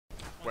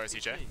Where is he,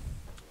 Jay?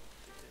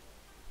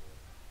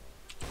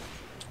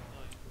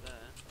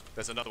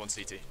 There's another one,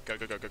 CT. Go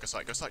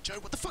side, go side. Joe,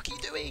 what the fuck are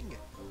you doing?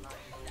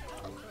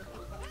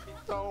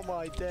 Oh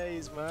my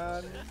days,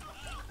 man.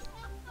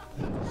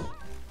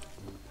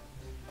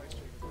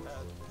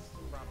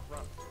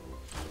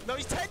 No,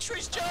 he's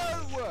Tetris,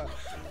 Joe!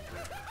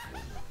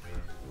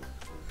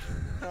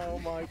 Oh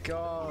my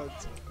god.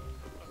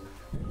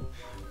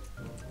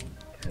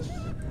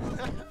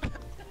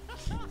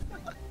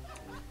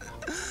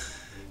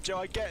 Joe,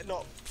 I get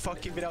not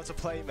fucking being able to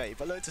play, mate,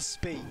 but learn to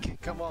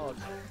speak. Come on.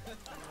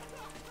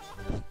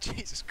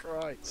 Jesus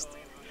Christ.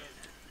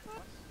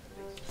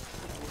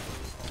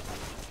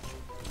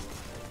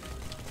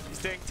 He's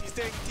dinged, he's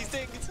dinged, he's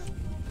dinged!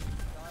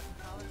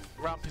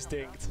 Ramp is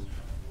dinged.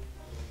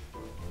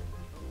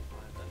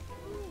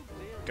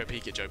 Go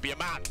peek it, Joe. Be a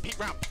man! Peek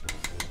ramp!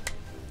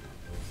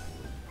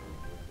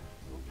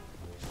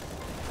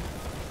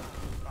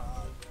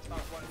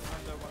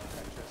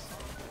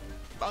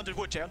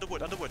 Underwood, Jay,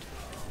 underwood, underwood.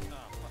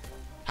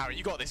 Harry,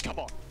 you got this, come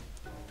on.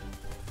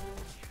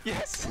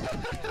 Yes! I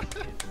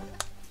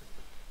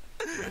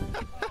will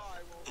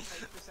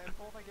take this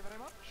M4, thank you very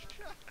much.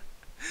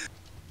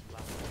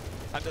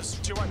 And there's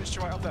to your right, Mr.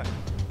 Right, up there.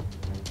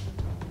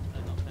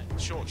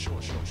 Short.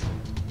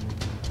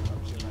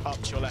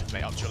 Up to your left,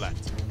 mate, up to your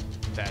left.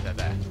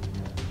 There.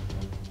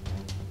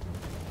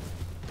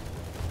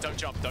 Don't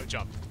jump.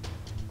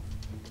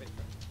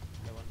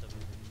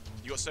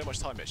 You got so much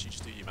time, Mitch, you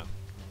just do you, man.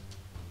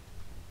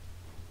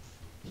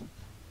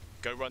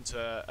 Go run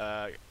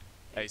to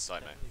A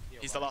side, mate.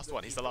 He's the last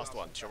one, to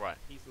your right.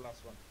 He's the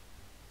last one.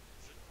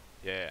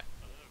 Yeah.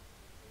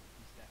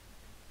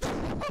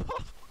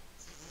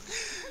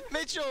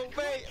 Mitchell,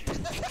 mate!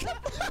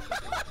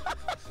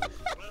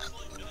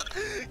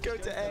 Go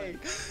to A.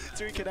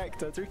 Through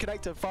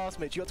connector, fast,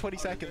 Mitch. You got 20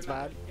 seconds,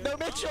 man. No,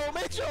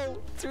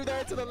 Mitchell! Through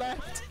there to the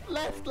left.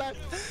 Left.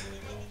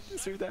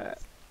 Through there.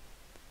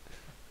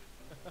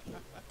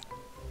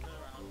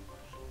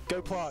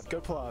 Go plant.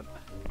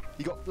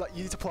 You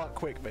need to plant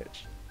quick,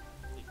 Mitch.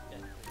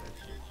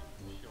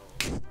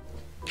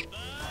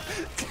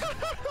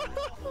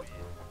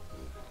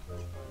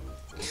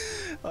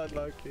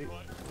 Unlucky.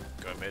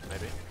 Go mid,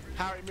 maybe.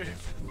 Harry,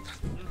 move!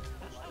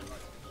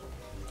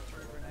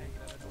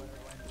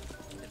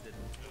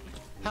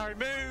 Harry,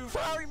 move!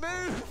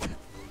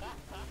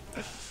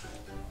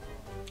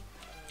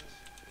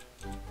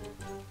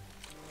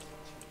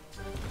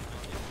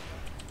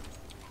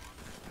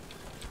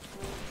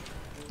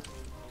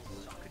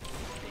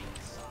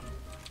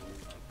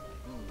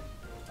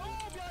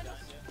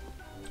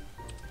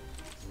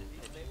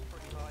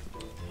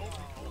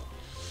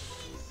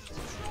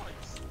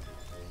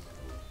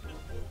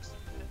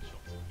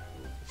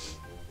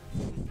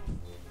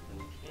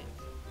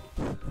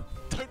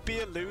 Don't be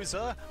a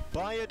loser,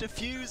 buy a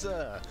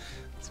diffuser!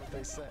 That's what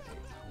they say.